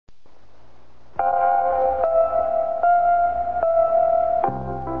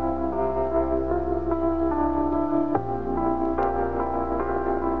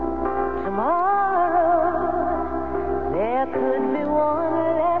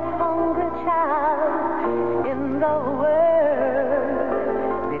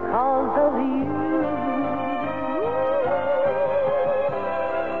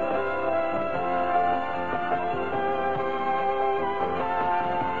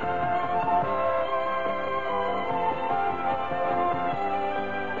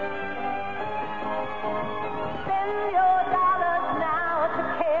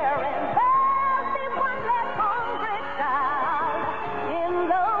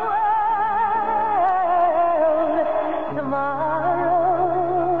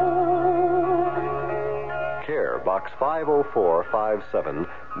Box 50457,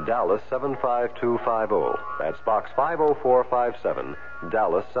 Dallas 75250. That's Box 50457,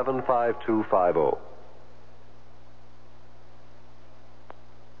 Dallas 75250.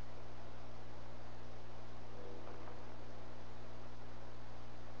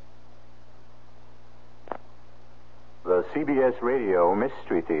 The CBS Radio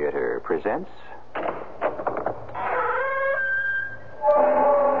Mystery Theater presents...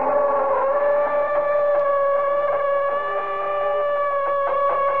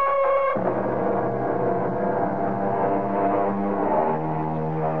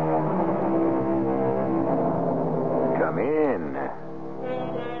 Come in.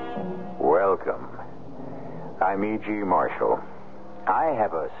 Welcome. I'm E.G. Marshall. I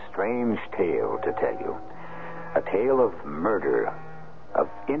have a strange tale to tell you. A tale of murder, of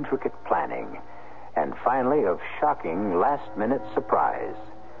intricate planning, and finally of shocking last-minute surprise.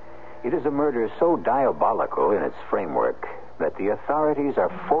 It is a murder so diabolical in its framework that the authorities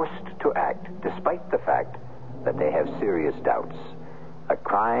are forced to act despite the fact that they have serious doubts. A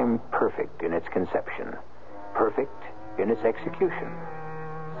crime perfect in its conception, perfect in its execution.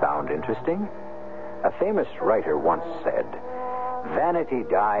 Sound interesting? A famous writer once said, "Vanity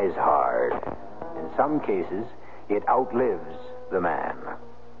dies hard. In some cases, it outlives the man."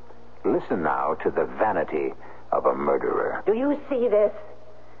 Listen now to the vanity of a murderer. Do you see this?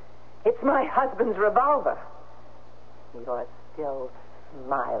 It's my husband's revolver. You're still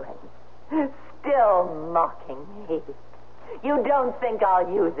smiling, still mocking me. You don't think I'll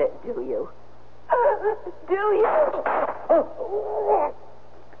use it, do you? Do you?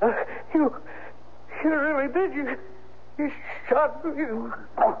 You really did. You shot me.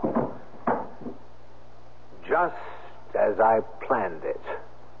 Just as I planned it.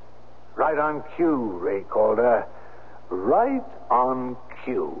 Right on cue, Ray Calder. Right on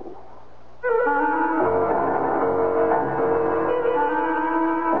cue.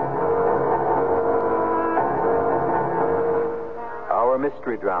 Our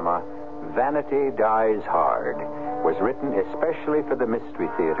mystery drama, Vanity Dies Hard, was written especially for the Mystery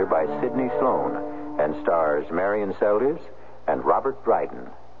Theater by Sidney Sloan and stars Marion Seldes and Robert Dryden.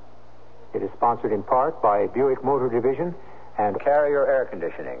 It is sponsored in part by Buick Motor Division and Carrier Air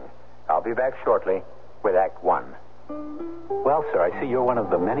Conditioning. I'll be back shortly with Act One. Well, sir, I see you're one of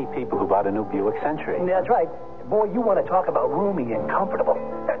the many people who bought a new Buick Century. That's right. Boy, you want to talk about roomy and comfortable.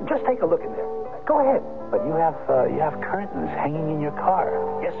 Just take a look in there. Go ahead. But you have curtains hanging in your car.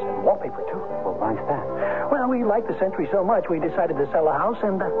 Yes, and wallpaper, too. Well, why's that? Well, we like the Century so much, we decided to sell a house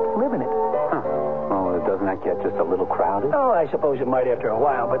and live in it. Huh. Well, doesn't that get just a little crowded? Oh, I suppose it might after a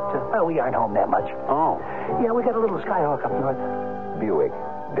while, but, well, we aren't home that much. Oh. Yeah, we got a little Skyhawk up north. Buick,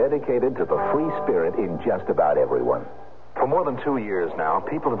 dedicated to the free spirit in just about everyone. For more than 2 years now,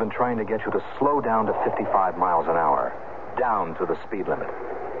 people have been trying to get you to slow down to 55 miles an hour, down to the speed limit.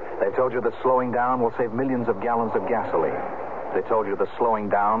 They told you that slowing down will save millions of gallons of gasoline. They told you that slowing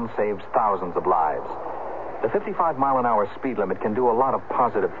down saves thousands of lives. The 55-mile-an-hour speed limit can do a lot of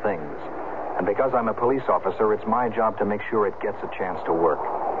positive things. And because I'm a police officer, it's my job to make sure it gets a chance to work.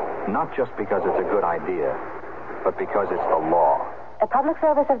 Not just because it's a good idea, but because it's the law. A public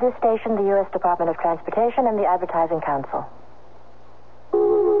service of this station, the U.S. Department of Transportation, and the Advertising Council.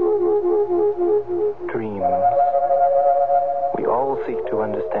 Dreams. We all seek to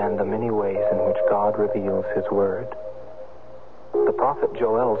understand the many ways in which God reveals His Word. The prophet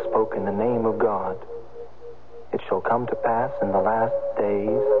Joel spoke in the name of God. It shall come to pass in the last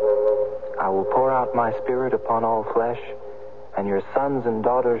days, I will pour out my Spirit upon all flesh, and your sons and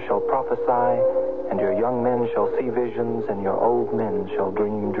daughters shall prophesy, and your young men shall see visions, and your old men shall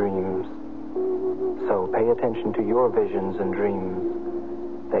dream dreams. So pay attention to your visions and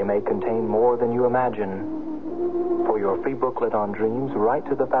dreams. They may contain more than you imagine. For your free booklet on dreams, write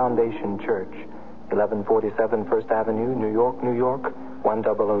to the Foundation Church, 1147 First Avenue, New York, New York,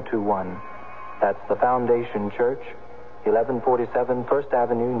 10021. That's the Foundation Church, 1147 First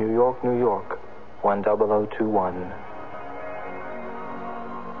Avenue, New York, New York, 10021.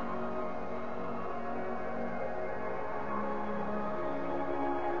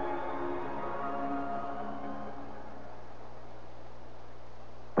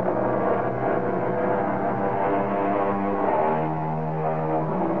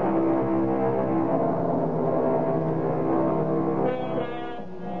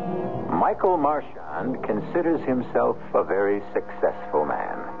 Michael Marchand considers himself a very successful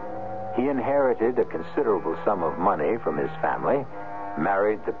man. He inherited a considerable sum of money from his family,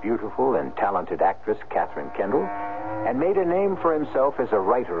 married the beautiful and talented actress Katherine Kendall, and made a name for himself as a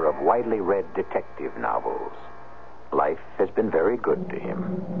writer of widely read detective novels. Life has been very good to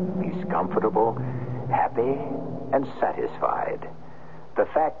him. He's comfortable, happy, and satisfied. The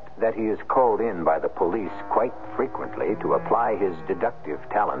fact that he is called in by the police quite frequently to apply his deductive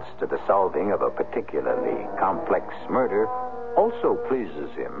talents to the solving of a particularly complex murder also pleases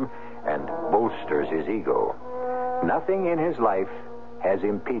him and bolsters his ego. Nothing in his life has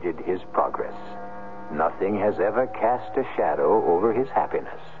impeded his progress. Nothing has ever cast a shadow over his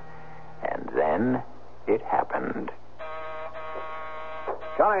happiness. And then it happened.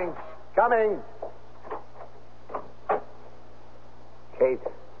 Coming. Kate,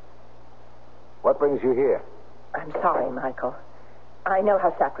 what brings you here? I'm sorry, Michael. I know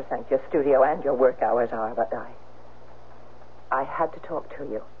how sacrosanct your studio and your work hours are, but I had to talk to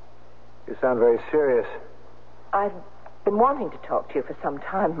you. You sound very serious. I've been wanting to talk to you for some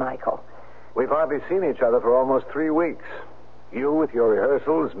time, Michael. We've hardly seen each other for almost 3 weeks. You with your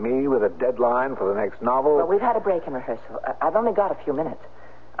rehearsals, me with a deadline for the next novel. Well, we've had a break in rehearsal. I've only got a few minutes.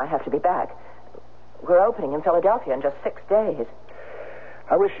 I have to be back. We're opening in Philadelphia in just 6 days.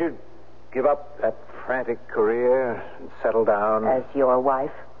 I wish you'd give up that frantic career and settle down. As your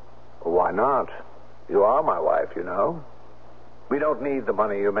wife? Why not? You are my wife, you know. We don't need the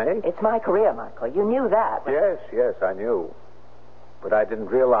money you make. It's my career, Michael. You knew that. Yes, I knew. But I didn't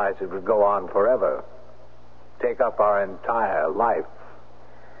realize it would go on forever. Take up our entire life.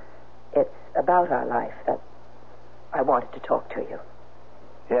 It's about our life that I wanted to talk to you.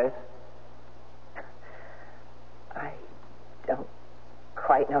 Yes? I don't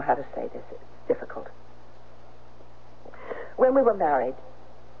quite know how to say this. It's difficult. When we were married,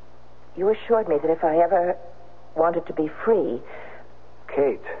 you assured me that if I ever wanted to be free...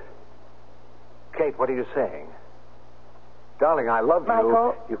 Kate, what are you saying? Darling, I love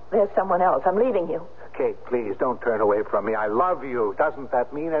Michael, there's someone else. I'm leaving you. Kate, please, don't turn away from me. I love you. Doesn't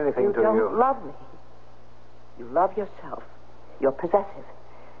that mean anything to you? You don't love me. You love yourself. You're possessive.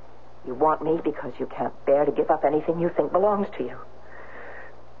 You want me because you can't bear to give up anything you think belongs to you.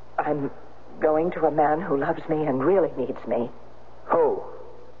 I'm going to a man who loves me and really needs me. Who?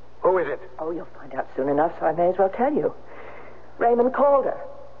 Who is it? Oh, you'll find out soon enough, so I may as well tell you. Raymond Calder.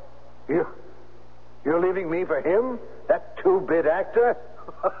 You're leaving me for him? That two-bit actor?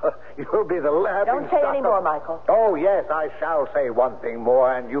 You'll be the laughing Don't say any more, Michael. Oh, yes, I shall say one thing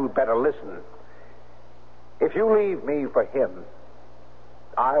more, and you'd better listen. If you leave me for him,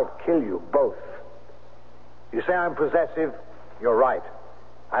 I'll kill you both. You say I'm possessive? You're right.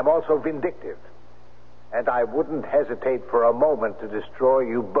 I'm also vindictive. And I wouldn't hesitate for a moment to destroy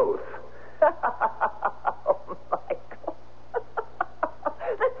you both. Oh, Michael.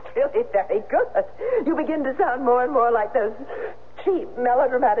 That's really very good. You begin to sound more and more like those cheap,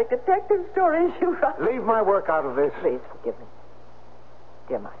 melodramatic detective stories you write. Leave my work out of this. Please forgive me,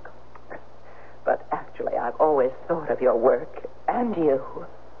 dear Michael. But actually, I've always thought of your work and you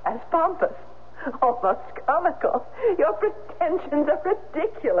as pompous, almost comical. Your pretensions are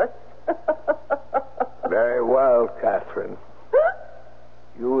ridiculous. Very well, Catherine.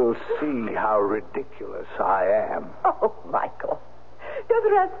 You will see how ridiculous I am. Oh, Michael. Your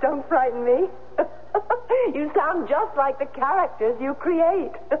threats don't frighten me. You sound just like the characters you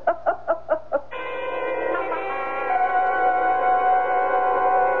create.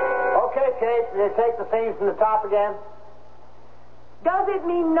 Okay, Kate, you take the scene from the top again? Does it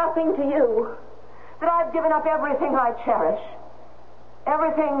mean nothing to you that I've given up everything I cherish,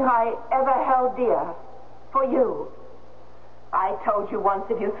 everything I ever held dear, for you? I told you once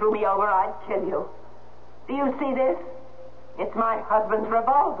if you threw me over, I'd kill you. Do you see this? It's my husband's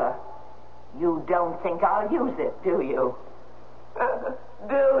revolver. You don't think I'll use it, do you?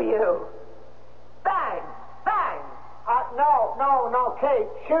 Do you? Bang! Bang! No, Kate.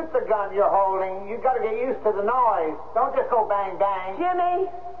 Shoot the gun you're holding. You've got to get used to the noise. Don't just go bang, bang. Jimmy,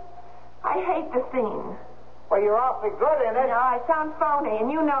 I hate the scene. Well, you're awfully good in it. No, I sound phony,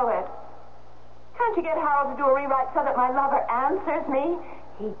 and you know it. Can't you get Harold to do a rewrite so that my lover answers me?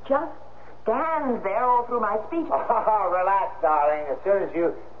 He just stands there all through my speech. Oh, relax, darling. As soon as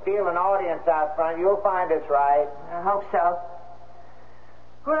you feel an audience out front, you'll find it's right. I hope so.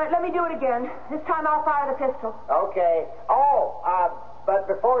 All right, let me do it again. This time I'll fire the pistol. Okay. But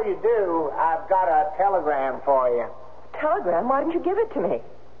before you do, I've got a telegram for you. Telegram? Why didn't you give it to me?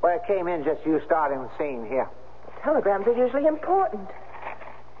 Well, it came in just you starting the scene here. Telegrams are usually important.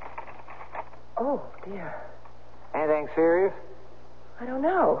 Oh, dear. Anything serious? I don't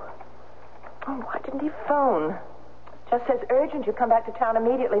know. Oh, why didn't he phone? Just says urgent. You come back to town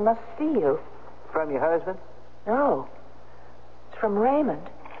immediately. Must see you. From your husband? No. It's from Raymond.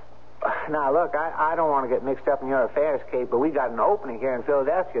 Now, look, I don't want to get mixed up in your affairs, Kate, but we got an opening here in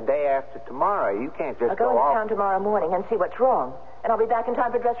Philadelphia day after tomorrow. You can't just I'll go into town tomorrow morning and see what's wrong. And I'll be back in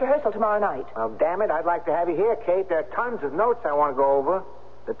time for dress rehearsal tomorrow night. Well, damn it, I'd like to have you here, Kate. There are tons of notes I want to go over.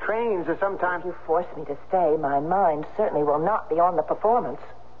 The trains are sometimes... If you force me to stay, my mind certainly will not be on the performance.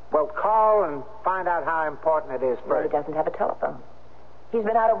 Well, call and find out how important it is Well, he first. doesn't have a telephone. He's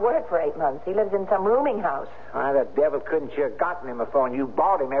been out of work for 8 months. He lives in some rooming house. Why, the devil couldn't you have gotten him a phone? You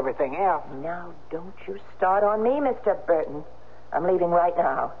bought him everything else. Now, don't you start on me, Mr. Burton. I'm leaving right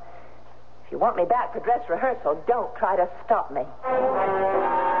now. If you want me back for dress rehearsal, don't try to stop me.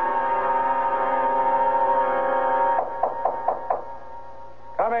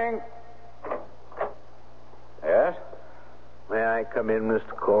 Coming. Yes? May I come in,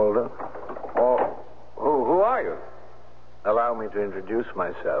 Mr. Calder? Oh, who are you? Allow me to introduce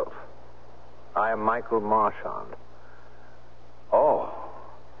myself. I am Michael Marchand. Oh,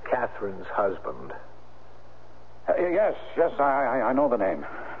 Catherine's husband. Yes, I know the name.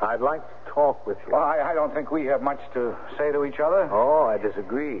 I'd like to talk with you. Well, I don't think we have much to say to each other. Oh, I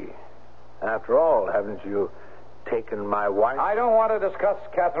disagree. After all, haven't you taken my wife? I don't want to discuss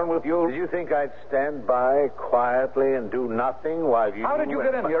Catherine with you. Did you think I'd stand by quietly and do nothing while you... How did you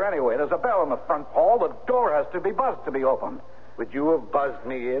get in here anyway? There's a bell in the front hall. The door has to be buzzed to be opened. Would you have buzzed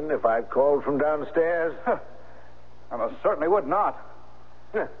me in if I'd called from downstairs? I most certainly would not.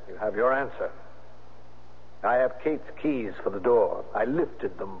 You have your answer. I have Kate's keys for the door. I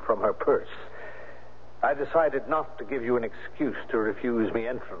lifted them from her purse. I decided not to give you an excuse to refuse me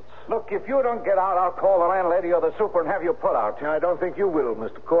entrance. Look, if you don't get out, I'll call the landlady or the super and have you put out. I don't think you will,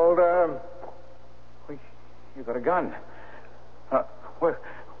 Mr. Calder. You got a gun. What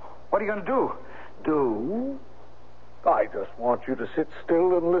are you going to do? Do? I just want you to sit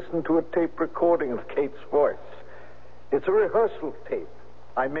still and listen to a tape recording of Kate's voice. It's a rehearsal tape.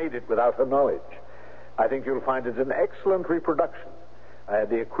 I made it without her knowledge. I think you'll find it an excellent reproduction. I had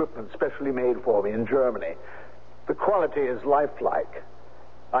the equipment specially made for me in Germany. The quality is lifelike.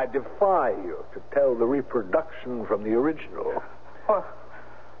 I defy you to tell the reproduction from the original. Why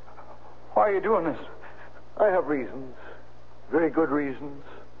are you doing this? I have reasons. Very good reasons.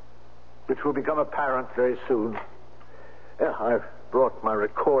 Which will become apparent very soon. Yeah, I've brought my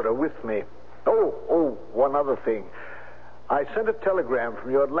recorder with me. Oh, one other thing. I sent a telegram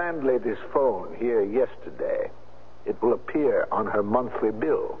from your landlady's phone here yesterday. It will appear on her monthly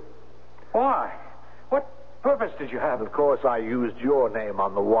bill. Why? What purpose did you have? Of course, I used your name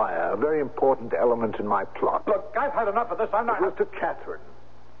on the wire, a very important element in my plot. Look, I've had enough of this. I'm not... It was to Catherine.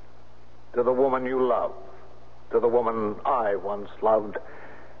 To the woman you love. To the woman I once loved.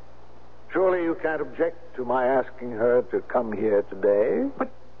 Surely you can't object to my asking her to come here today?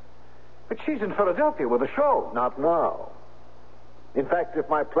 But she's in Philadelphia with a show. Not now. In fact, if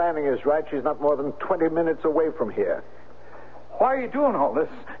my planning is right, she's not more than 20 minutes away from here. Why are you doing all this?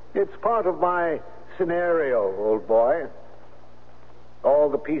 It's part of my scenario, old boy. All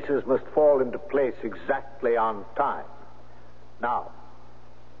the pieces must fall into place exactly on time. Now,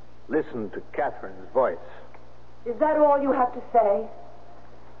 listen to Catherine's voice. Is that all you have to say?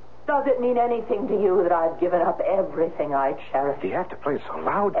 Does it mean anything to you that I've given up everything I cherish? Do you have to play so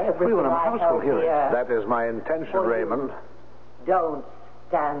loud? Everything Everyone in the I house held will hear it. dear. That is my intention, For you. Raymond. Don't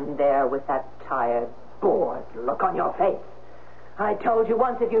stand there with that tired, bored look on your face. I told you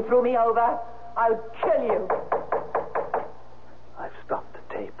once if you threw me over, I'd kill you. I've stopped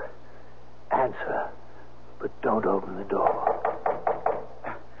the tape. Answer, but don't open the door.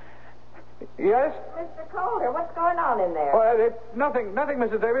 Yes? Mr. Calder, what's going on in there? Well, nothing,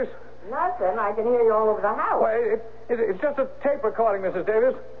 Mrs. Davis. Nothing. I can hear you all over the house. Well, it's just a tape recording, Mrs.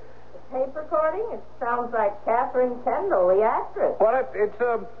 Davis. Tape recording? It sounds like Catherine Kendall, the actress. Well,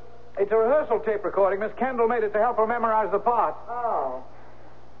 it's a rehearsal tape recording. Miss Kendall made it to help her memorize the part. Oh.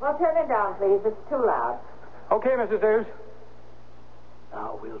 Well, turn it down, please. It's too loud. Okay, Mrs. Davis.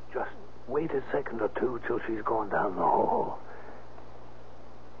 Now, we'll just wait a second or two till she's gone down the hall.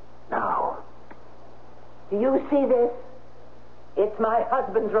 Now. Do you see this? It's my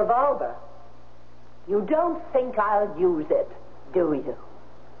husband's revolver. You don't think I'll use it, do you?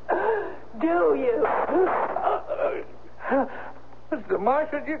 Do you? Mr.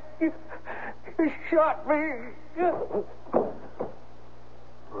 Marshall, you shot me.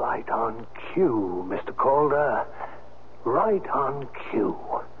 Right on cue, Mr. Calder. Right on cue.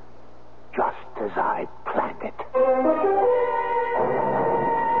 Just as I planned it.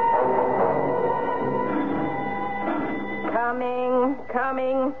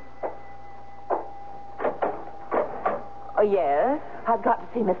 Coming. Oh, yes? I've got to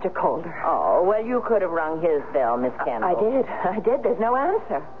see Mr. Calder. Oh, well, you could have rung his bell, Miss Kendall. I did. There's no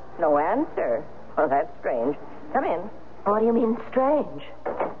answer. No answer? Well, that's strange. Come in. What do you mean, strange?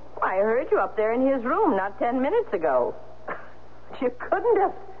 I heard you up there in his room not 10 minutes ago. You couldn't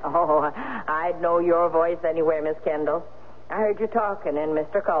have. Oh, I'd know your voice anywhere, Miss Kendall. I heard you talking in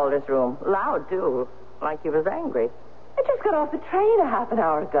Mr. Calder's room. Loud, too. Like you was angry. I just got off the train a half an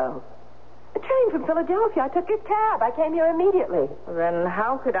hour ago. The train from Philadelphia. I took your cab. I came here immediately. Then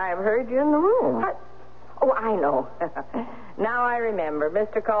how could I have heard you in the room? Oh, I know. Now I remember.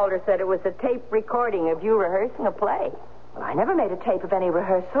 Mr. Calder said it was a tape recording of you rehearsing a play. Well, I never made a tape of any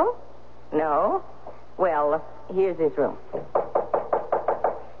rehearsal. No? Well, here's his room.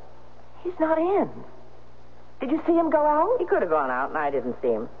 He's not in. Did you see him go out? He could have gone out, and I didn't see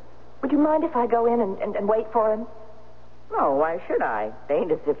him. Would you mind if I go in and wait for him? No, why should I? It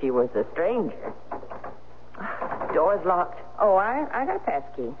ain't as if he was a stranger. Door's locked. Oh, I got a pass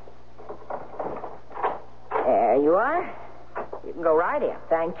key. There you are. You can go right in.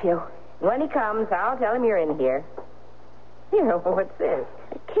 Thank you. When he comes, I'll tell him you're in here. Here, what's this?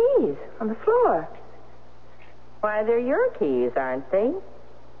 The keys on the floor. Why, they're your keys, aren't they?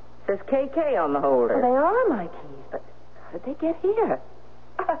 It says KK on the holder. Well, they are my keys, but how did they get here?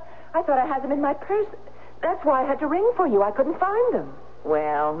 I thought I had them in my purse. That's why I had to ring for you. I couldn't find them.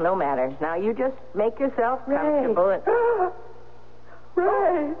 Well, no matter. Now, you just make yourself comfortable. Ray.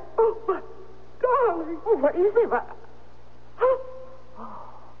 Ray. Oh, my darling. Oh, what is it?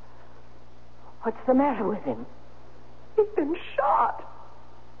 What's the matter with him? He's been shot.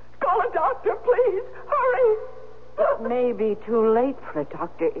 Call a doctor, please. Hurry. It may be too late for a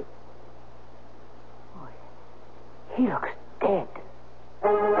doctor. He looks dead.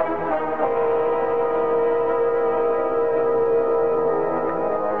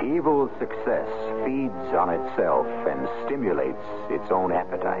 Evil success feeds on itself and stimulates its own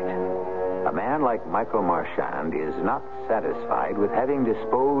appetite. A man like Michael Marchand is not satisfied with having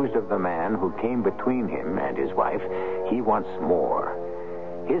disposed of the man who came between him and his wife. He wants more.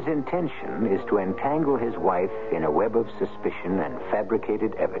 His intention is to entangle his wife in a web of suspicion and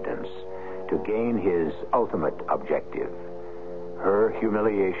fabricated evidence to gain his ultimate objective: her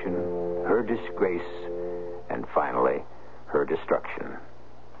humiliation, her disgrace, and finally, her destruction.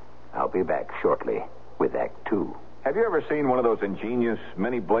 I'll be back shortly with Act 2. Have you ever seen one of those ingenious,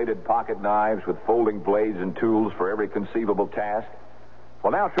 many-bladed pocket knives with folding blades and tools for every conceivable task?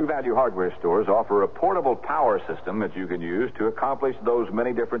 Well, now True Value hardware stores offer a portable power system that you can use to accomplish those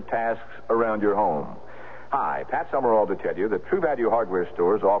many different tasks around your home. Hi, Pat Summerall to tell you that True Value hardware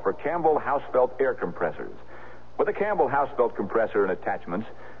stores offer Campbell Housefelt air compressors. With a Campbell Housefelt compressor and attachments,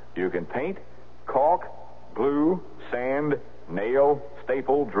 you can paint, caulk, glue, sand, nail,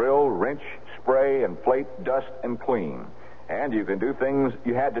 staple, drill, wrench, spray, inflate, dust, and clean. And you can do things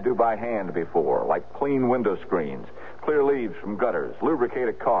you had to do by hand before, like clean window screens, clear leaves from gutters, lubricate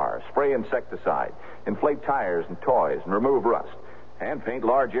a car, spray insecticide, inflate tires and toys, and remove rust, and paint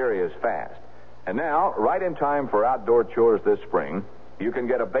large areas fast. And now, right in time for outdoor chores this spring, you can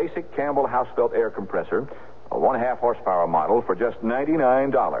get a basic Campbell Housefelt air compressor, a 1.5 horsepower model, for just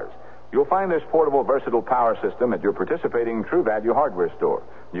 $99. You'll find this portable, versatile power system at your participating True Value hardware store.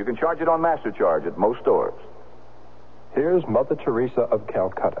 You can charge it on MasterCharge at most stores. Here's Mother Teresa of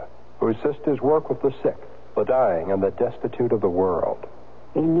Calcutta, whose sisters work with the sick, the dying, and the destitute of the world.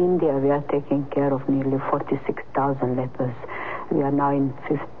 In India, we are taking care of nearly 46,000 lepers. We are now in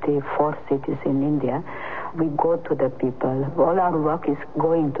 54 cities in India. We go to the people. All our work is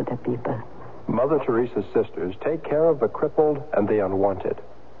going to the people. Mother Teresa's sisters take care of the crippled and the unwanted.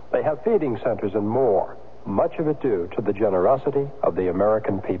 They have feeding centers and more, much of it due to the generosity of the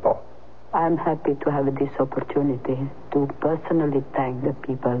American people. I'm happy to have this opportunity to personally thank the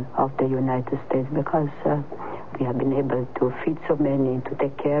people of the United States because we have been able to feed so many, to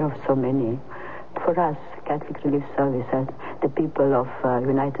take care of so many. For us, Catholic Relief Service, the people of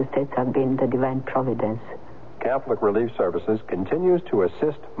United States have been the divine providence. Catholic Relief Services continues to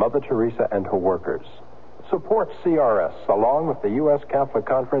assist Mother Teresa and her workers. Support CRS along with the U.S. Catholic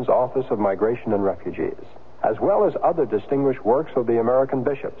Conference Office of Migration and Refugees, as well as other distinguished works of the American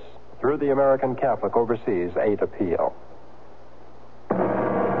bishops through the American Catholic Overseas Aid Appeal.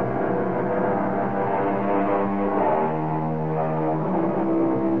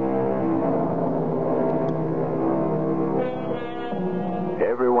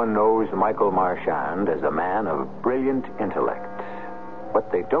 Everyone knows Michael Marchand as a man of brilliant intellect.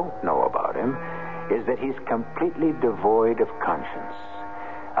 What they don't know about him is that he's completely devoid of conscience.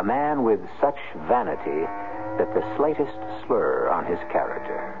 A man with such vanity that the slightest slur on his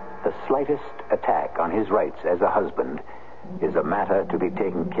character, the slightest attack on his rights as a husband, is a matter to be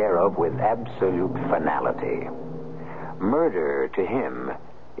taken care of with absolute finality. Murder, to him,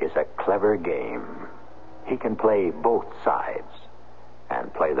 is a clever game. He can play both sides,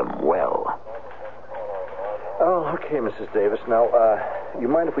 and play them well. Oh, okay, Mrs. Davis. Now, you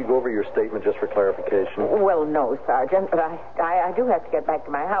mind if we go over your statement just for clarification? Well, no, Sergeant, but I do have to get back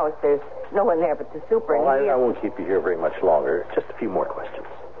to my house. There's no one there but the super. Well, I won't keep you here very much longer. Just a few more questions.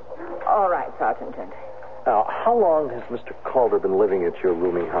 All right, Sergeant. Now, how long has Mr. Calder been living at your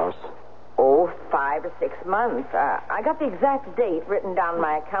rooming house? Oh, 5 or 6 months. I got the exact date written down in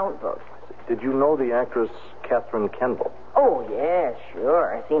my account book. Did you know the actress Catherine Kendall? Oh, yes,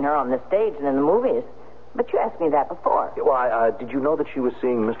 sure. I've seen her on the stage and in the movies. But you asked me that before. Well, did you know that she was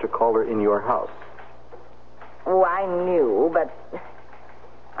seeing Mr. Calder in your house? Oh, I knew, but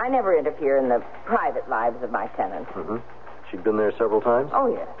I never interfere in the private lives of my tenants. Mm-hmm. She'd been there several times? Oh,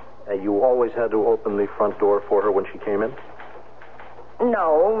 yes. You always had to open the front door for her when she came in?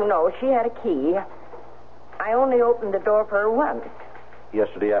 No, she had a key. I only opened the door for her once.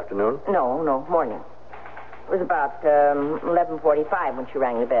 Yesterday afternoon? No, morning. It was about 11:45 when she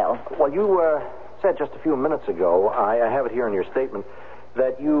rang the bell. Well, you said just a few minutes ago, I have it here in your statement,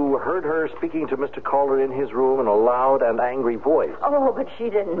 that you heard her speaking to Mr. Calder in his room in a loud and angry voice. Oh, but she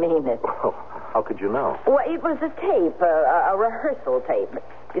didn't mean it. Oh, how could you know? Well, it was a tape, a rehearsal tape.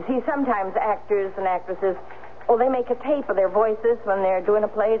 You see, sometimes actors and actresses, they make a tape of their voices when they're doing a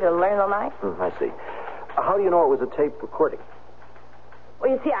play to learn the lines. I see. How do you know it was a tape recording?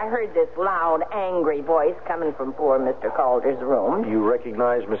 Well, you see, I heard this loud, angry voice coming from poor Mr. Calder's room. You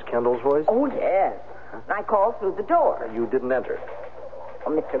recognize Miss Kendall's voice? Oh, yes. I called through the door. You didn't enter?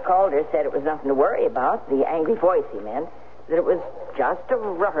 Well, Mr. Calder said it was nothing to worry about. The angry voice, he meant. That it was just a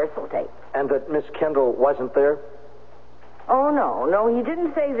rehearsal tape. And that Miss Kendall wasn't there? Oh, no, he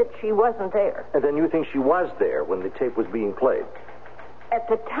didn't say that she wasn't there. And then you think she was there when the tape was being played? At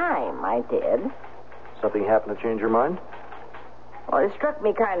the time, I did. Something happened to change your mind? Well, it struck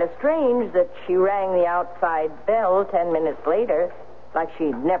me kind of strange that she rang the outside bell 10 minutes later, like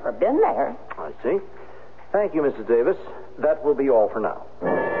she'd never been there. I see. Thank you, Mrs. Davis. That will be all for now.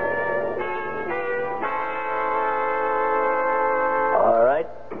 All right,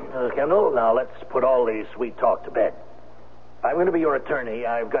 Mrs. Kendall, now let's put all the sweet talk to bed. I'm going to be your attorney.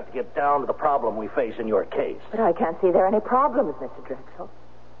 I've got to get down to the problem we face in your case. But I can't see there are any problems, Mr. Drexel.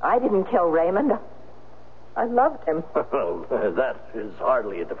 I didn't kill Raymond. I loved him. Well, that is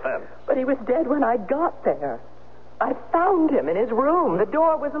hardly a defense. But he was dead when I got there. I found him in his room. The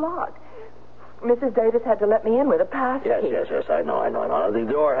door was locked. Mrs. Davis had to let me in with a pass Yes, key. yes, I know. The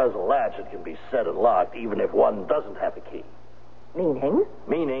door has a latch that can be set and locked even if one doesn't have a key. Meaning?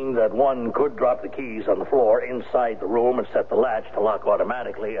 Meaning that one could drop the keys on the floor inside the room and set the latch to lock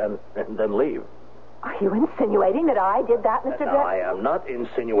automatically and then leave. Are you insinuating that I did that, Mr. No, I am not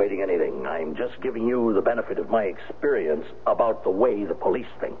insinuating anything. I'm just giving you the benefit of my experience about the way the police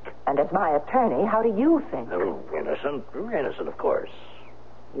think. And as my attorney, how do you think? Innocent. Innocent, of course.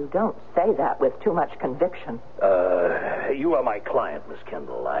 You don't say that with too much conviction. You are my client, Miss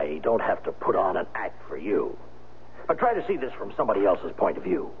Kendall. I don't have to put on an act for you. But try to see this from somebody else's point of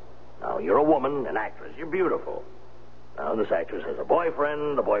view. Now, you're a woman, an actress. You're beautiful. Now, this actress has a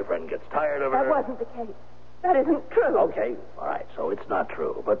boyfriend. The boyfriend gets tired of her. That wasn't the case. That isn't true. Okay, all right, so it's not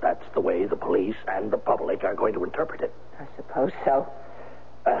true. But that's the way the police and the public are going to interpret it. I suppose so.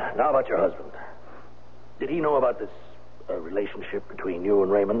 Now about your husband. Did he know about this relationship between you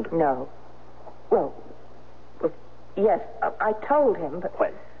and Raymond? No. Well, yes, I told him, but...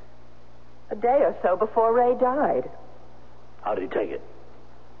 When? A day or so before Ray died. How did he take it?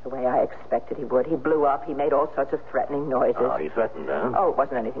 The way I expected he would. He blew up. He made all sorts of threatening noises. Oh, he threatened, huh? Oh, it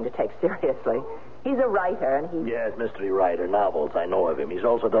wasn't anything to take seriously. He's a writer, and he... Yes, mystery writer, novels. I know of him. He's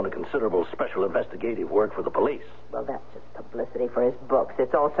also done a considerable special investigative work for the police. Well, that's just publicity for his books.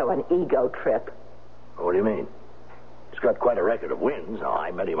 It's also an ego trip. What do you mean? He's got quite a record of wins. Now,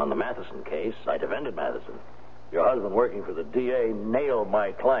 I met him on the Matheson case. I defended Matheson. Your husband, working for the DA, nailed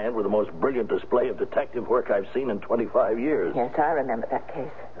my client with the most brilliant display of detective work I've seen in 25 years. Yes, I remember that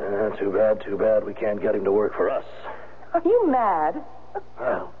case. Too bad we can't get him to work for us. Are you mad?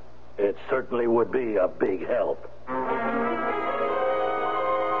 Well, it certainly would be a big help.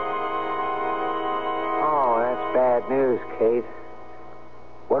 Oh, that's bad news, Kate.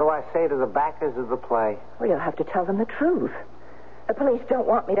 What do I say to the backers of the play? Well, you'll have to tell them the truth. The police don't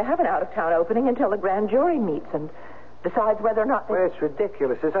want me to have an out-of-town opening until the grand jury meets and decides whether or not they... Well, it's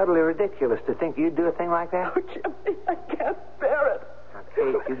ridiculous. It's utterly ridiculous to think you'd do a thing like that. Oh, Jimmy, I can't bear it. Now,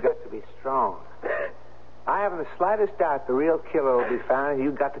 Kate, you've got to be strong. I haven't the slightest doubt the real killer will be found, and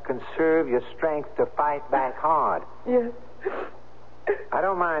you've got to conserve your strength to fight back hard. Yes. I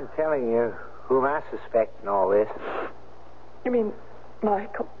don't mind telling you whom I suspect in all this. You mean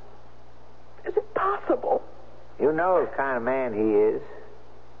Michael? Is it possible? You know the kind of man he is.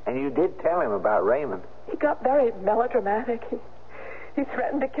 And you did tell him about Raymond. He got very melodramatic. He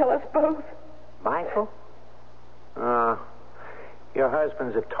threatened to kill us both. Michael? Your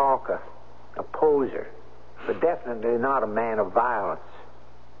husband's a talker, a poser, but definitely not a man of violence.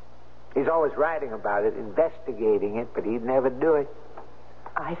 He's always writing about it, investigating it, but he'd never do it.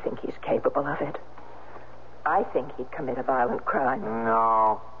 I think he's capable of it. I think he'd commit a violent crime.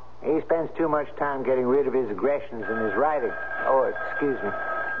 No. He spends too much time getting rid of his aggressions in his writing. Oh, excuse me.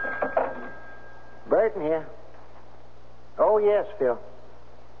 Burton here. Oh, yes, Phil.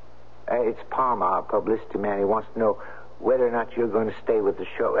 It's Palmer, our publicity man. He wants to know whether or not you're going to stay with the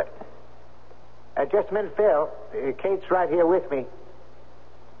show. Just a minute, Phil. Kate's right here with me.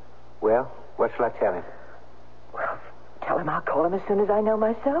 Well, what shall I tell him? Well, tell him I'll call him as soon as I know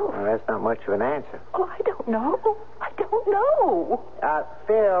myself. Well, that's not much of an answer. Oh, I don't know. I don't know.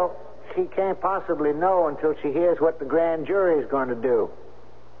 Phil, she can't possibly know until she hears what the grand jury is going to do.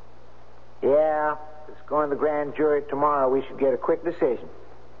 Yeah, it's going to the grand jury tomorrow. We should get a quick decision.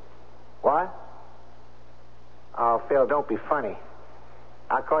 What? Oh, Phil, don't be funny.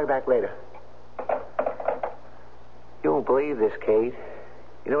 I'll call you back later. You won't believe this, Kate.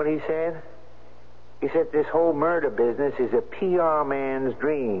 You know what he said? He said this whole murder business is a PR man's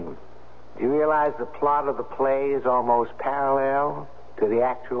dream. Do you realize the plot of the play is almost parallel to the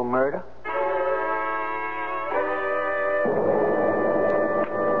actual murder?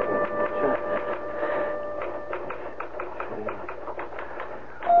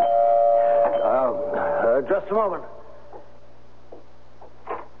 Just a moment.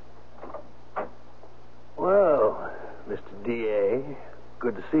 Well, Mr. D.A.,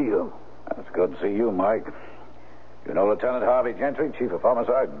 good to see you. It's good to see you, Mike. You know Lieutenant Harvey Gentry, Chief of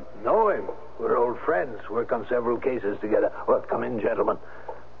Homicide? Know him. We're old friends. Work on several cases together. Well, come in, gentlemen.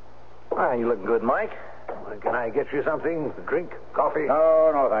 Ah, you look good, Mike. Can I get you something? A drink? Coffee?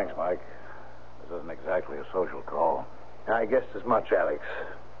 No, thanks, Mike. This isn't exactly a social call. I guessed as much, Alex.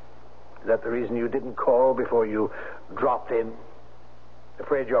 Is that the reason you didn't call before you dropped in?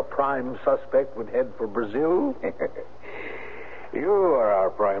 Afraid your prime suspect would head for Brazil? You are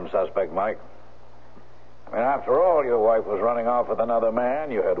our prime suspect, Mike. I mean, after all, your wife was running off with another man.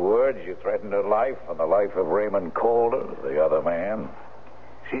 You had words. You threatened her life and the life of Raymond Calder, the other man.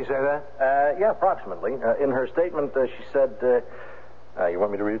 She said that? Yeah, approximately. In her statement, she said... you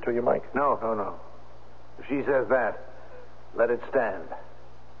want me to read it to you, Mike? No. If she says that, let it stand.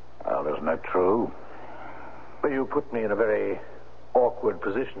 Well, isn't that true? Well, you put me in a very awkward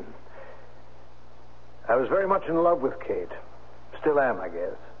position. I was very much in love with Kate. Still am, I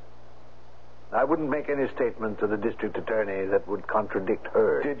guess. I wouldn't make any statement to the district attorney that would contradict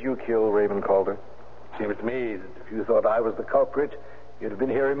her. Did you kill Raymond Calder? Seems to me that if you thought I was the culprit, you'd have been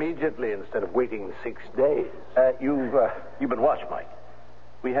here immediately instead of waiting 6 days. You've been watched, Mike.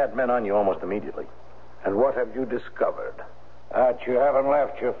 We had men on you almost immediately. And what have you discovered? That you haven't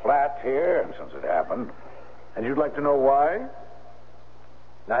left your flat here since it happened. And you'd like to know why?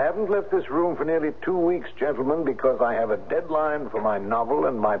 I haven't left this room for nearly 2 weeks, gentlemen, because I have a deadline for my novel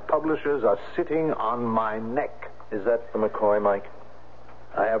and my publishers are sitting on my neck. Is that the McCoy, Mike?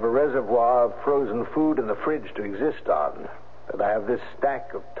 I have a reservoir of frozen food in the fridge to exist on, and I have this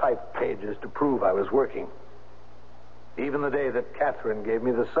stack of typed pages to prove I was working. Even the day that Catherine gave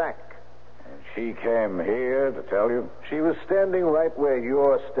me the sack. And she came here to tell you? She was standing right where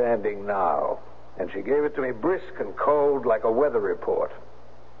you're standing now, and she gave it to me brisk and cold like a weather report.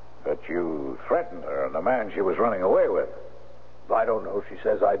 But you threatened her and the man she was running away with. I don't know. She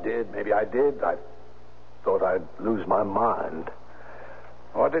says I did. Maybe I did. I thought I'd lose my mind.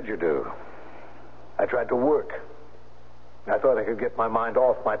 What did you do? I tried to work. I thought I could get my mind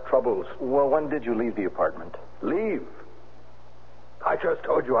off my troubles. Well, when did you leave the apartment? Leave? I just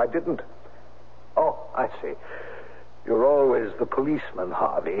told you I didn't. Oh, I see. You're always the policeman,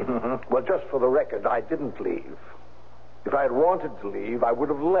 Harvey. Mm-hmm. Well, just for the record, I didn't leave. If I had wanted to leave, I would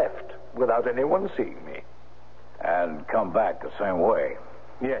have left without anyone seeing me. And come back the same way?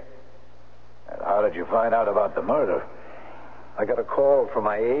 Yes. And how did you find out about the murder? I got a call from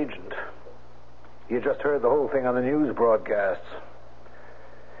my agent. He had just heard the whole thing on the news broadcasts.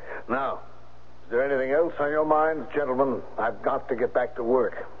 Now, is there anything else on your minds, gentlemen? I've got to get back to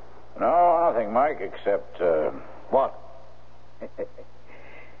work. No, nothing, Mike, except, What?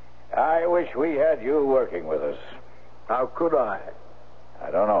 I wish we had you working with us. How could I?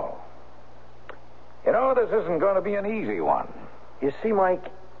 I don't know. You know, this isn't going to be an easy one. You see, Mike,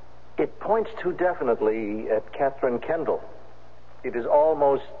 It points too definitely at Catherine Kendall. It is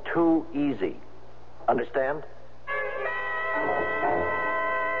almost too easy. Understand?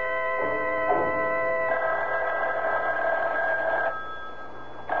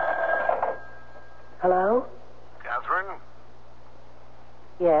 Hello? Catherine,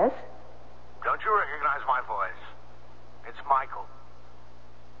 Yes? don't you recognize my voice? It's Michael.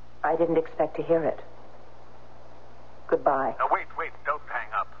 I didn't expect to hear it. Goodbye. Now, wait, don't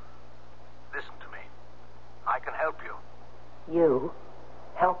hang up. Listen to me. I can help you. You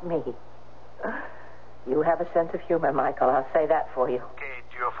help me. You have a sense of humor, Michael. I'll say that for you. Kate,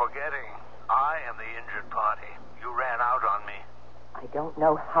 you're forgetting. I am the injured party. You ran out on me. I don't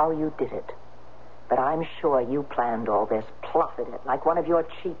know how you did it, but I'm sure you planned all this, plotted it, like one of your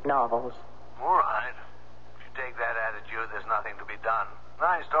cheap novels. All right. If you take that attitude, there's nothing to be done.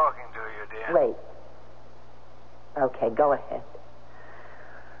 Nice talking to you, dear. Wait. Okay, go ahead.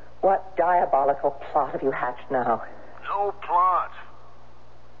 What diabolical plot have you hatched now? No plot.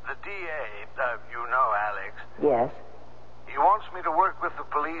 The DA, you know Alex. Yes? He wants me to work with the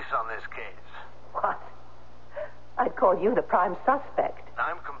police on this case. What? I'd call you the prime suspect.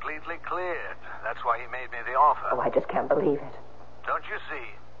 I'm completely cleared. That's why he made me the offer. Oh, I just can't believe it. Don't you see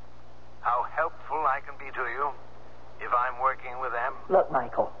how helpful I can be to you if I'm working with them? Look,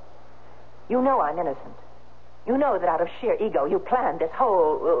 Michael, you know I'm innocent. You know that out of sheer ego you planned this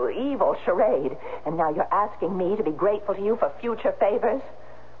whole evil charade, and now you're asking me to be grateful to you for future favors?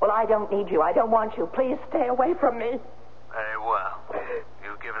 Well, I don't need you. I don't want you. Please stay away from me. Very well.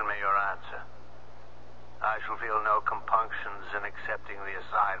 You've given me your answer. I shall feel no compunctions in accepting the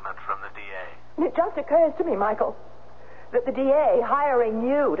assignment from the DA. It just occurs to me, Michael, that the DA hiring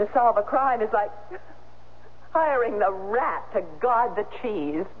you to solve a crime is like hiring the rat to guard the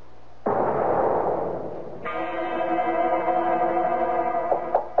cheese.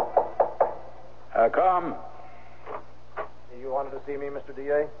 Come. You wanted to see me, Mr.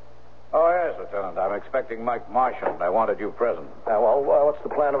 DA? Oh, yes, Lieutenant. I'm expecting Mike Marchand. I wanted you present. What's the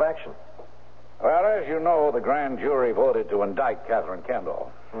plan of action? Well, as you know, the grand jury voted to indict Catherine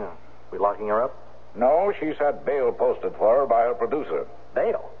Kendall. Yeah. We locking her up? No, she's had bail posted for her by her producer.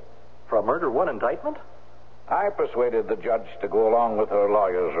 Bail? For a murder one indictment? I persuaded the judge to go along with her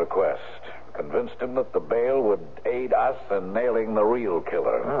lawyer's request. Convinced him that the bail would aid us in nailing the real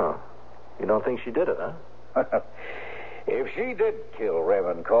killer. Oh. You don't think she did it, huh? If she did kill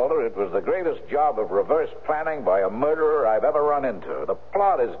Raymond Calder, it was the greatest job of reverse planning by a murderer I've ever run into. The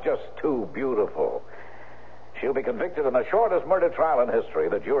plot is just too beautiful. She'll be convicted in the shortest murder trial in history.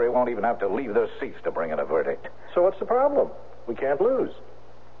 The jury won't even have to leave their seats to bring in a verdict. So what's the problem? We can't lose.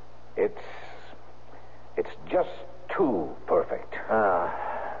 It's just too perfect.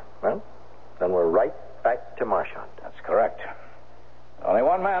 Well, then we're right back to Marchand. That's correct. Only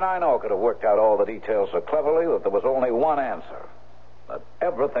one man I know could have worked out all the details so cleverly that there was only one answer. That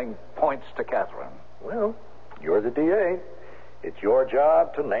everything points to Catherine. Well, you're the DA. It's your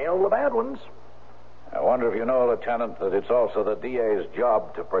job to nail the bad ones. I wonder if you know, Lieutenant, that it's also the DA's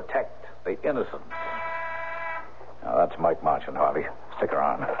job to protect the innocent. Now, that's Mike Marchand, Harvey. Stick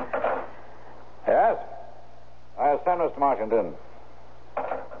around. Yes? I'll send Mr. Marchand in.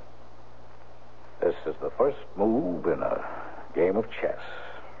 This is the first move in a game of chess.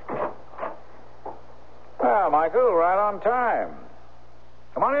 Well, Michael, right on time.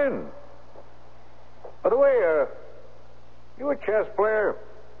 Come on in. By the way, you a chess player?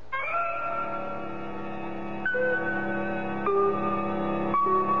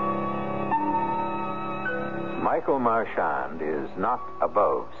 Michael Marchand is not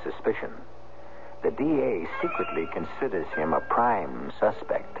above suspicion. The DA secretly considers him a prime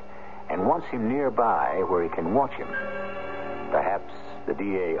suspect and wants him nearby where he can watch him. Perhaps the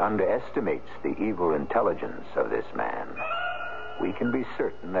DA underestimates the evil intelligence of this man. We can be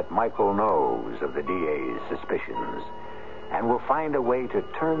certain that Michael knows of the DA's suspicions and will find a way to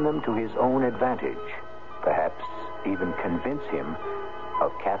turn them to his own advantage. Perhaps even convince him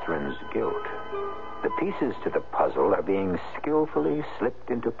of Catherine's guilt. The pieces to the puzzle are being skillfully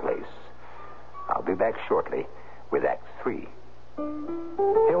slipped into place. I'll be back shortly with Act 3.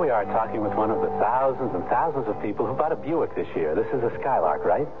 Here we are talking with one of the thousands and thousands of people who bought a Buick this year. This is a Skylark,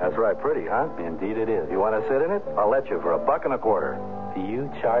 right? That's right. Pretty, huh? Indeed it is. You want to sit in it? I'll let you for $1.25. Do you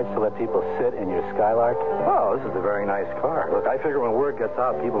charge to let people sit in your Skylark? Oh, this is a very nice car. Look, I figure when word gets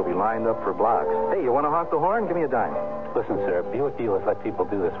out, people will be lined up for blocks. Hey, you want to honk the horn? Give me a dime. Listen, sir, Buick dealers let people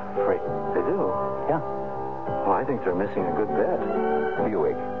do this for free. They do? Yeah. Well, I think they're missing a good bet.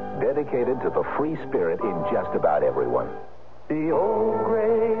 Buick, dedicated to the free spirit in just about everyone. The old gray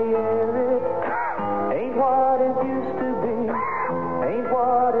area ain't what it used to be, ain't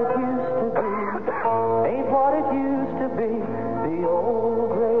what what it used to be. Ain't what it used to be. The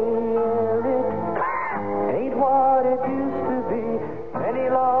old gray area ain't what it used to be many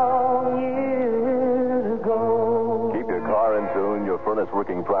long years ago. Keep your car in tune, your furnace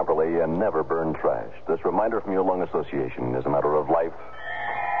working properly, and never burn trash. This reminder from your lung association is a matter of life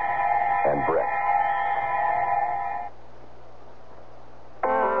and breath.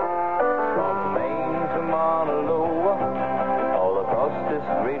 From Maine to Mauna Loa, all across this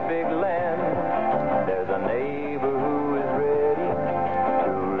great big land, there's a neighbor who is ready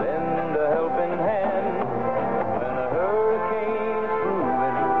to lend a helping hand. When a hurricane is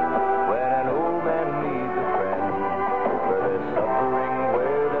brewing, when an old man needs a friend, where there's suffering,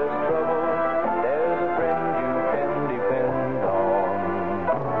 where there's trouble, there's a friend you can depend on.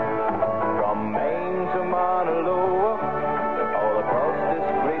 From Maine to Mauna Loa, all across this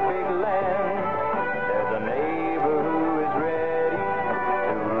great big land, there's a neighbor who is ready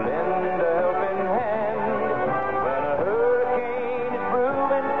to lend a helping hand. When a hurricane is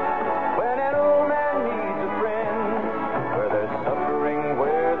brewing, when an old man needs a friend, where there's suffering,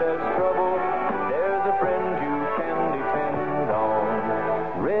 where there's trouble, there's a friend you can depend on.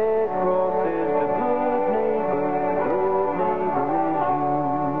 Red Cross is the good neighbor is you.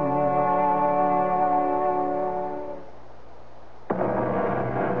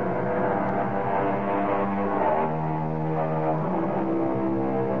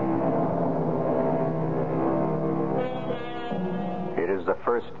 It is the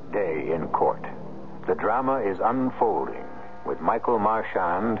first day in court. The drama is unfolding, with Michael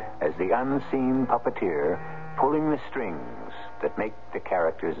Marchand as the unseen puppeteer pulling the strings that make the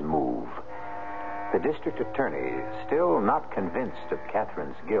characters move. The district attorney, still not convinced of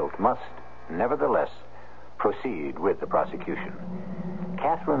Catherine's guilt, must nevertheless proceed with the prosecution.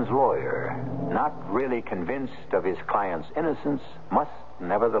 Catherine's lawyer, not really convinced of his client's innocence, must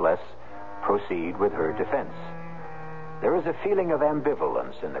nevertheless proceed with her defense. There is a feeling of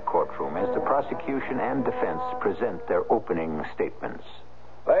ambivalence in the courtroom as the prosecution and defense present their opening statements.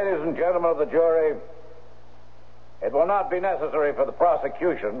 Ladies and gentlemen of the jury, it will not be necessary for the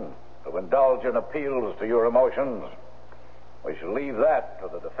prosecution to indulge in appeals to your emotions. We shall leave that to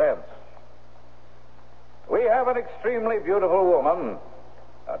the defense. We have an extremely beautiful woman,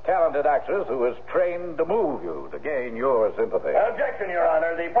 a talented actress who is trained to move you, to gain your sympathy. Objection, Your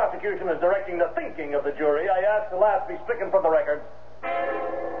Honor. The prosecution is directing the thinking of the jury. I ask the last be stricken from the record.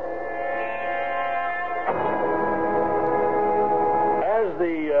 As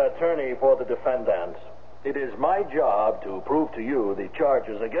the attorney for the defendant, it is my job to prove to you the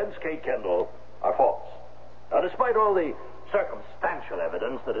charges against Kate Kendall are false. Now, despite all the circumstantial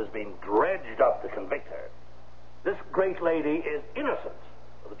evidence that has been dredged up to convict her, this great lady is innocent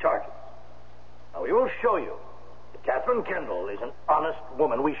of the charges. Now, we will show you that Catherine Kendall is an honest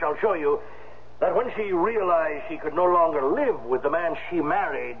woman. We shall show you that when she realized she could no longer live with the man she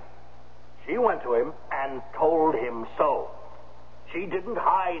married, she went to him and told him so. She didn't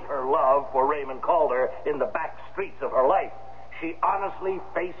hide her love for Raymond Calder in the back streets of her life. She honestly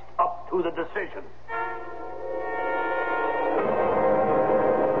faced up to the decision.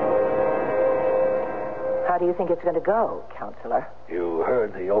 How do you think it's going to go, Counselor? You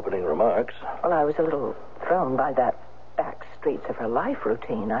heard the opening remarks. Well, I was a little thrown by that back streets of her life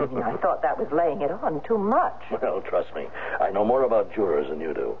routine. I mean, I thought that was laying it on too much. Well, trust me, I know more about jurors than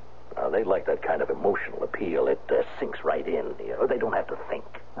you do. They like that kind of emotional appeal. It sinks right in. You know, they don't have to think.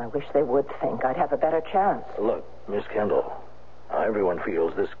 I wish they would think. I'd have a better chance. Look, Miss Kendall, everyone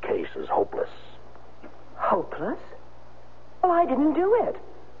feels this case is hopeless. Hopeless? Well, I didn't do it.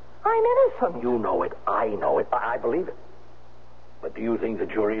 I'm innocent. You know it. I know it. I believe it. But do you think the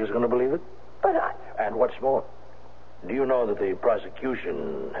jury is going to believe it? But I... And what's more, do you know that the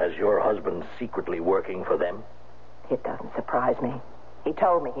prosecution has your husband secretly working for them? It doesn't surprise me. He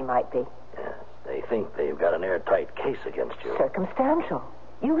told me he might be. Yes, they think they've got an airtight case against you. Circumstantial.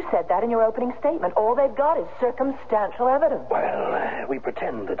 You said that in your opening statement. All they've got is circumstantial evidence. Well, we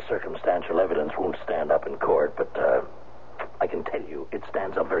pretend that circumstantial evidence won't stand up in court, but I can tell you it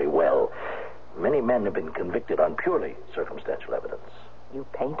stands up very well. Many men have been convicted on purely circumstantial evidence. You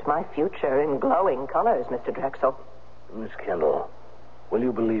paint my future in glowing colors, Mr. Drexel. Miss Kendall, will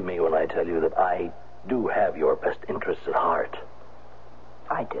you believe me when I tell you that I do have your best interests at heart?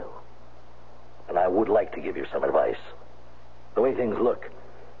 I do. And I would like to give you some advice. The way things look,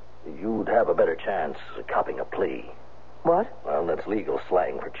 you'd have a better chance of copping a plea. What? Well, that's legal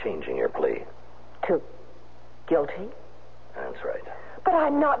slang for changing your plea. To guilty? That's right. But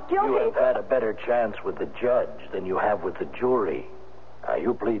I'm not guilty. You have had a better chance with the judge than you have with the jury.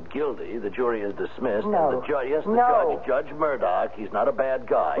 You plead guilty. The jury is dismissed. No. And the judge, yes, the No. Judge Murdoch, he's not a bad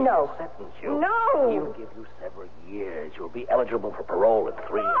guy. No. He'll sentence you. No. He'll give you several years. You'll be eligible for parole in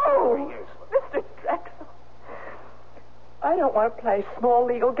 3 years. Mr. Drexel, I don't want to play small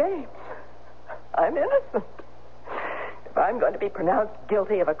legal games. I'm innocent. If I'm going to be pronounced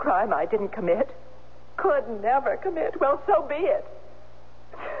guilty of a crime I didn't commit, could never commit, well, so be it.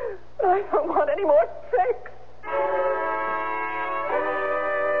 But I don't want any more tricks.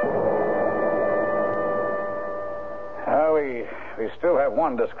 We still have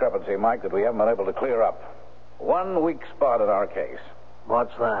one discrepancy, Mike, that we haven't been able to clear up. One weak spot in our case.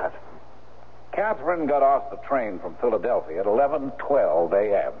 What's that? Catherine got off the train from Philadelphia at 11:12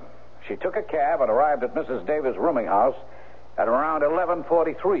 a.m. She took a cab and arrived at Mrs. Davis' rooming house at around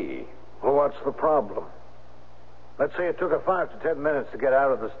 11:43. Well, what's the problem? Let's say it took her 5 to 10 minutes to get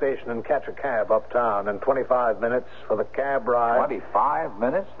out of the station and catch a cab uptown, and 25 minutes for the cab ride. 25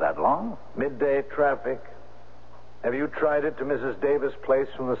 minutes? That long? Midday traffic. Have you tried it to Mrs. Davis' place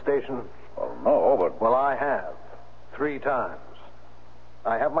from the station? Well, no, but... Well, I have. 3 times.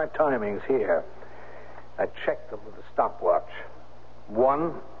 I have my timings here. I checked them with a stopwatch.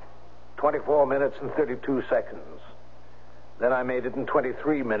 1, 24 minutes and 32 seconds. Then I made it in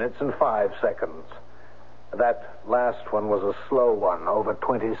 23 minutes and 5 seconds. That last one was a slow one, over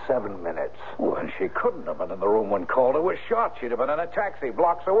 27 minutes. Well, then she couldn't have been in the room when Calder was shot. She'd have been in a taxi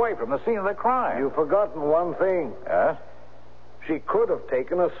blocks away from the scene of the crime. You've forgotten one thing. Yes? She could have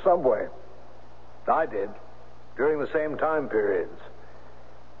taken a subway. I did, during the same time periods.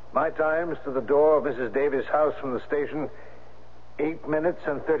 My times to the door of Mrs. Davis' house from the station, 8 minutes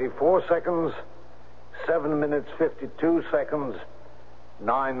and 34 seconds, 7 minutes 52 seconds,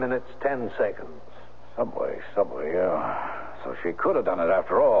 9 minutes 10 seconds. Subway, yeah. So she could have done it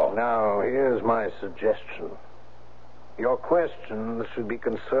after all. Now, here's my suggestion. Your questions should be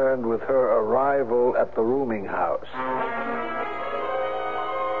concerned with her arrival at the rooming house.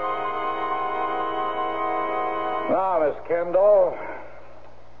 Now, Miss Kendall,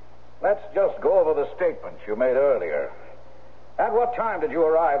 let's just go over the statements you made earlier. At what time did you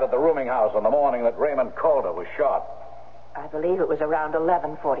arrive at the rooming house on the morning that Raymond Calder was shot? I believe it was around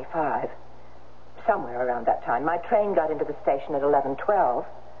 11:45. Somewhere around that time. My train got into the station at 11:12.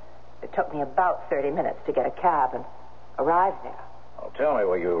 It took me about 30 minutes to get a cab and arrive there. Well, tell me,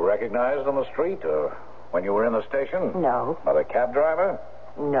 were you recognized on the street or when you were in the station? No. By the cab driver?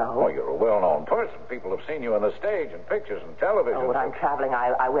 No. Oh, you're a well-known person. People have seen you on the stage and pictures and television. Oh, when I'm traveling,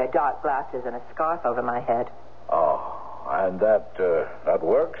 I wear dark glasses and a scarf over my head. Oh, and that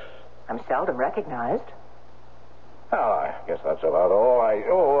works? I'm seldom recognized. Oh, I guess that's about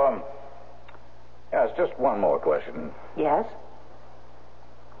all. Yes, just one more question. Yes?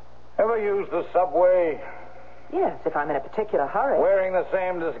 Ever use the subway? Yes, if I'm in a particular hurry. Wearing the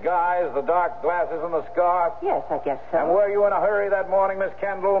same disguise, the dark glasses and the scarf? Yes, I guess so. And were you in a hurry that morning, Miss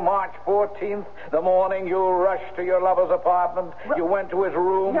Kendall, March 14th, the morning you rushed to your lover's apartment? Well, you went to his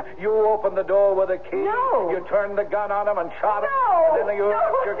room, no. You opened the door with a key, No. You turned the gun on him and shot him, No. and then you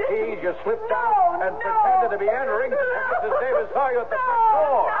left your keys, you slipped out and pretended to be entering, and Mrs. Davis saw you at the front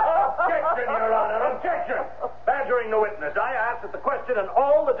door. Objection, Your Honor, objection. Badgering the witness. I ask that the question and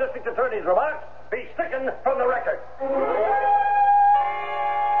all the district attorney's remarks be stricken from the record.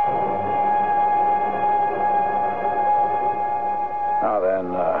 Now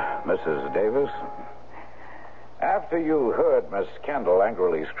then, Mrs. Davis, after you heard Miss Kendall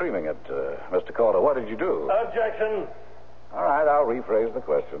angrily screaming at Mr. Calder, what did you do? Objection. All right, I'll rephrase the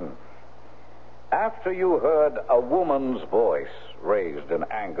question. After you heard a woman's voice raised in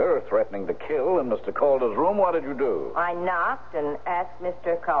anger, threatening to kill in Mr. Calder's room, what did you do? I knocked and asked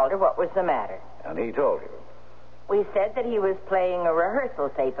Mr. Calder what was the matter. And he told you. We said that he was playing a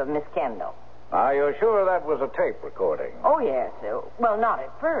rehearsal tape of Miss Kendall. Are you sure that was a tape recording? Oh, yes. Well, not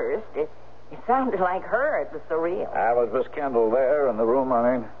at first. It sounded like her. It was so real. Was Miss Kendall there in the room,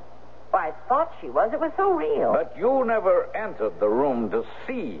 I mean? Well, I thought she was. It was so real. But you never entered the room to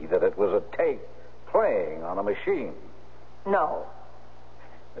see that it was a tape playing on a machine. No.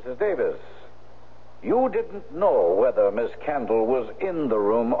 Mrs. Davis, you didn't know whether Miss Kendall was in the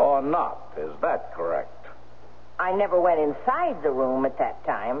room or not. Is that correct? I never went inside the room at that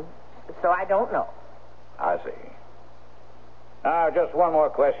time, so I don't know. I see. Now, just one more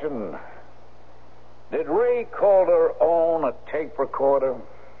question. Did Ray Calder own a tape recorder?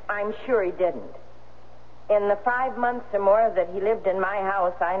 I'm sure he didn't. In the 5 months or more that he lived in my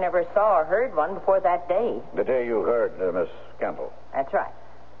house, I never saw or heard one before that day. The day you heard Miss Kendall? That's right.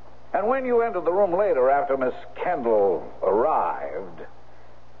 And when you entered the room later after Miss Kendall arrived,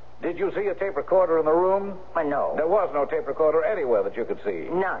 Did you see a tape recorder in the room? No. There was no tape recorder anywhere that you could see.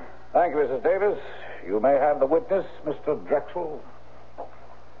 None. Thank you, Mrs. Davis. You may have the witness, Mr. Drexel.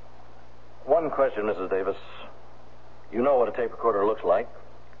 One question, Mrs. Davis. You know what a tape recorder looks like?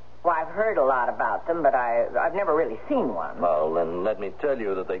 Well, I've heard a lot about them, but I've never really seen one. Well, then let me tell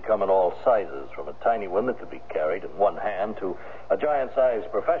you that they come in all sizes, from a tiny one that could be carried in one hand to a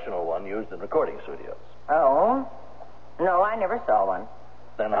giant-sized professional one used in recording studios. Oh? No, I never saw one.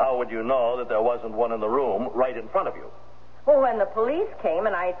 Then how would you know that there wasn't one in the room right in front of you? Well, when the police came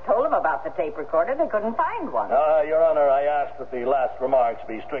and I told them about the tape recorder, they couldn't find one. Your Honor, I ask that the last remarks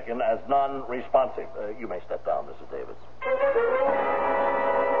be stricken as non-responsive. You may step down, Mrs. Davis.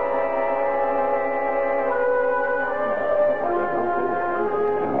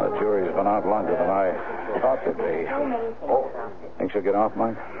 Well, the jury's been out longer than I thought they'd be. Think she'll get off,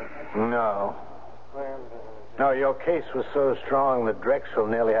 Mike? No. No, your case was so strong that Drexel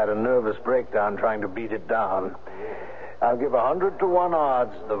nearly had a nervous breakdown trying to beat it down. I'll give 100 to 1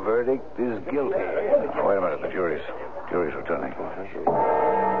 odds the verdict is guilty. Oh, wait a minute. The jury's returning.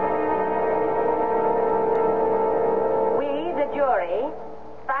 We, the jury,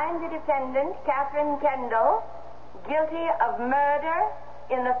 find the defendant, Catherine Kendall, guilty of murder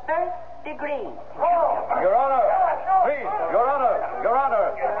in the first degree. Your Honor, please, Your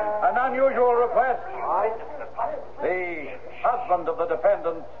Honor, an unusual request. The husband of the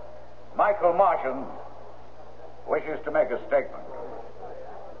defendant, Michael Martian, wishes to make a statement.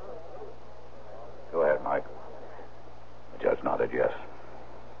 Go ahead, Mike. The judge nodded yes.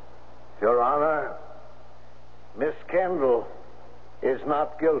 Your Honor, Miss Kendall is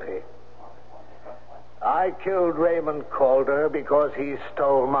not guilty. I killed Raymond Calder because he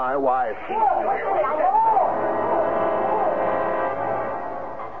stole my wife.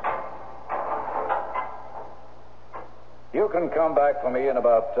 You can come back for me in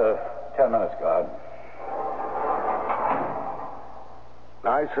about 10 minutes, guard.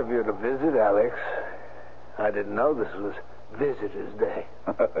 Nice of you to visit, Alex. I didn't know this was Visitor's Day.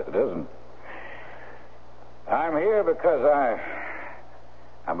 It isn't. I'm here because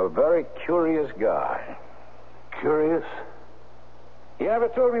I'm a very curious guy. Curious? You never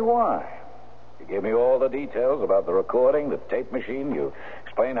told me why. You gave me all the details about the recording, the tape machine. You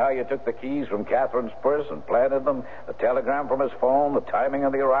explained how you took the keys from Catherine's purse and planted them, the telegram from his phone, the timing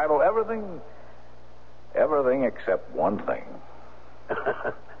of the arrival, everything. Everything except one thing.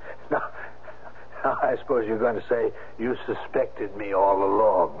 Now, I suppose you're going to say you suspected me all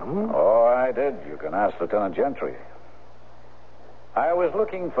along. Hmm? Oh, I did. You can ask Lieutenant Gentry. I was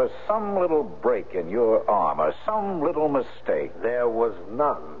looking for some little break in your armor, some little mistake. There was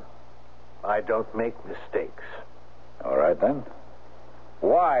none. I don't make mistakes. All right, then.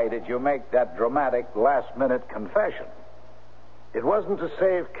 Why did you make that dramatic last-minute confession? It wasn't to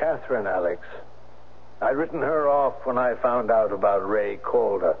save Catherine, Alex. I'd written her off when I found out about Ray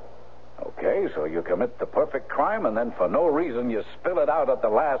Calder. Okay, so you commit the perfect crime and then for no reason you spill it out at the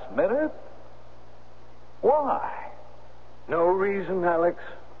last minute? Why? No reason, Alex.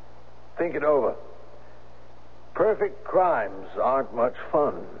 Think it over. Perfect crimes aren't much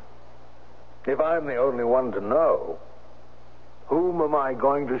fun. If I'm the only one to know, whom am I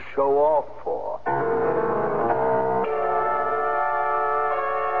going to show off for?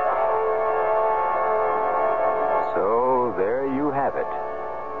 So there you have it.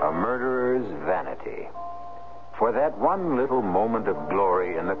 A murderer's vanity. For that one little moment of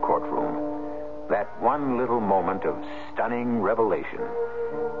glory in the courtroom, that one little moment of stunning revelation,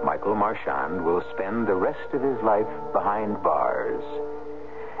 Michael Marchand will spend the rest of his life behind bars.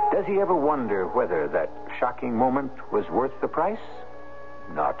 Does he ever wonder whether that shocking moment was worth the price?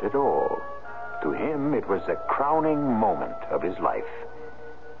 Not at all. To him, it was a crowning moment of his life.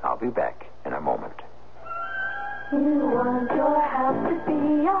 I'll be back in a moment. You want your house to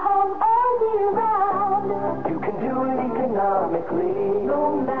be a home all year round. You can do it economically.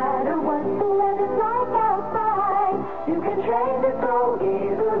 No matter what the weather's like outside, you can change it so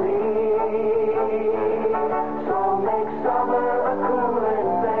easily. So make summer a cooling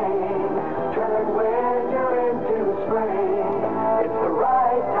thing. Turn winter into spring. It's the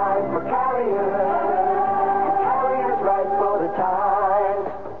right time for Carrier. Carrier's right for the times.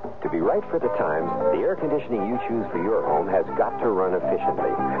 To be right for the times, the air conditioning you choose for your home has got to run efficiently.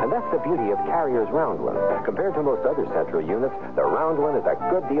 And that's the beauty of Carrier's Round One. Compared to most other central units, the Round One is a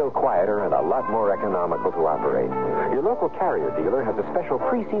good deal quieter and a lot more economical to operate. Your local Carrier dealer has a special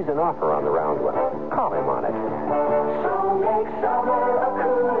pre-season offer on the Round One. Call him on it. So make summer a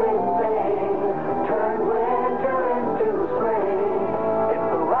cooling thing. Turn winter into spring. It's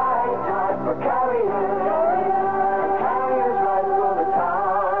the right time for Carrier. Carrier's right for the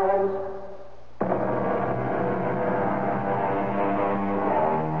time.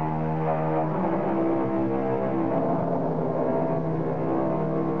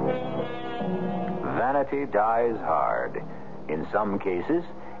 vanity dies hard. In some cases,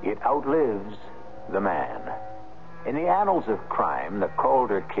 it outlives the man. In the annals of crime, the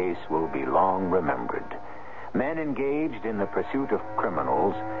Calder case will be long remembered. Men engaged in the pursuit of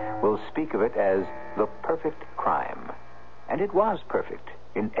criminals will speak of it as the perfect crime. And it was perfect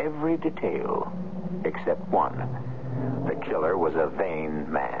in every detail, except one. The killer was a vain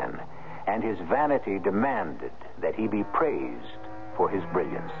man, and his vanity demanded that he be praised for his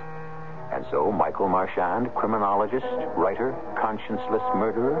brilliance. And so Michael Marchand, criminologist, writer, conscienceless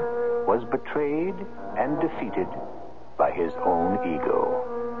murderer, was betrayed and defeated by his own ego.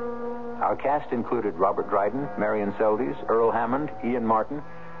 Our cast included Robert Dryden, Marion Seldes, Earl Hammond, Ian Martin,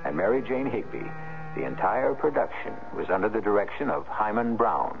 and Mary Jane Higby. The entire production was under the direction of Hyman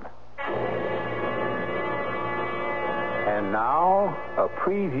Brown. And now, a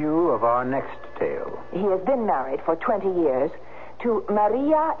preview of our next tale. He has been married for 20 years to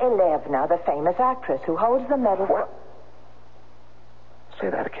Maria Elevna, the famous actress who holds the medal. What? Say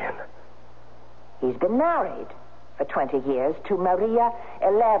that again. He's been married for 20 years to Maria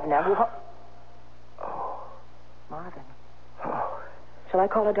Elevna, who... Oh. Marvin. Oh. Shall I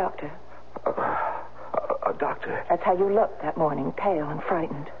call a doctor? A doctor? That's how you looked that morning, pale and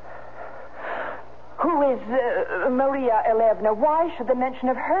frightened. Who is Maria Elevna? Why should the mention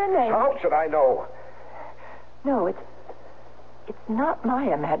of her name... How should I know? No, it's not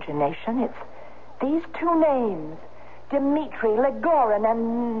my imagination. It's these two names, Dmitri Legorin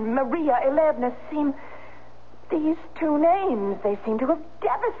and Maria Elevna, these two names, they seem to have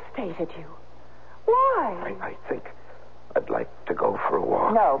devastated you. Why? I think I'd like to go for a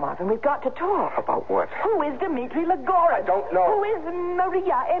walk. No, Marvin, we've got to talk. About what? Who is Dmitri Legorin? I don't know. Who is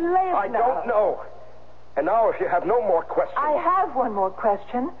Maria Elevna? I don't know. And now, if you have no more questions... I have one more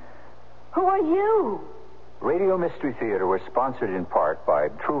question. Who are you? Radio Mystery Theater was sponsored in part by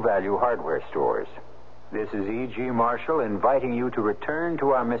True Value Hardware Stores. This is E.G. Marshall inviting you to return to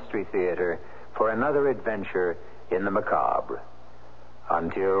our Mystery Theater for another adventure in the macabre.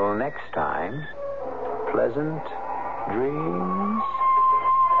 Until next time, pleasant dreams.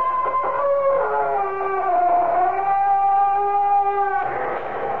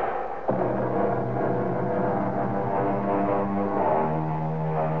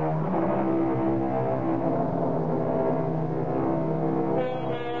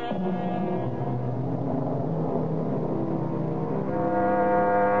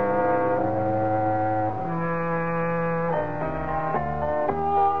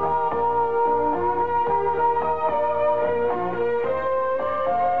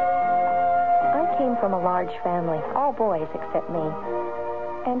 From a large family, all boys except me.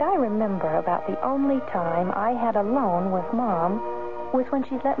 And I remember about the only time I had alone with Mom was when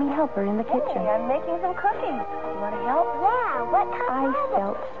she let me help her in the kitchen. Hey, I'm making some cookies. You want to help? Yeah, what kind? I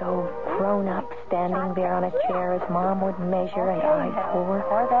felt so grown up standing there on a chair as Mom would measure and I'd pour.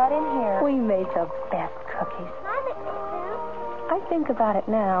 Pour that in here. We made the best cookies. I think about it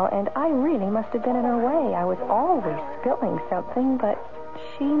now, and I really must have been in her way. I was always spilling something, but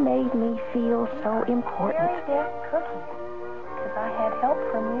she made me feel so important. Very best cookies, because I had help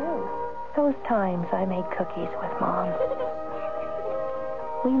from you. Those times I made cookies with Mom.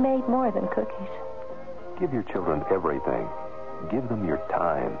 We made more than cookies. Give your children everything. Give them your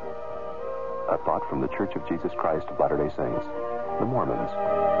time. A thought from the Church of Jesus Christ of Latter-day Saints, the Mormons.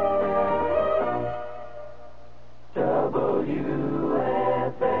 W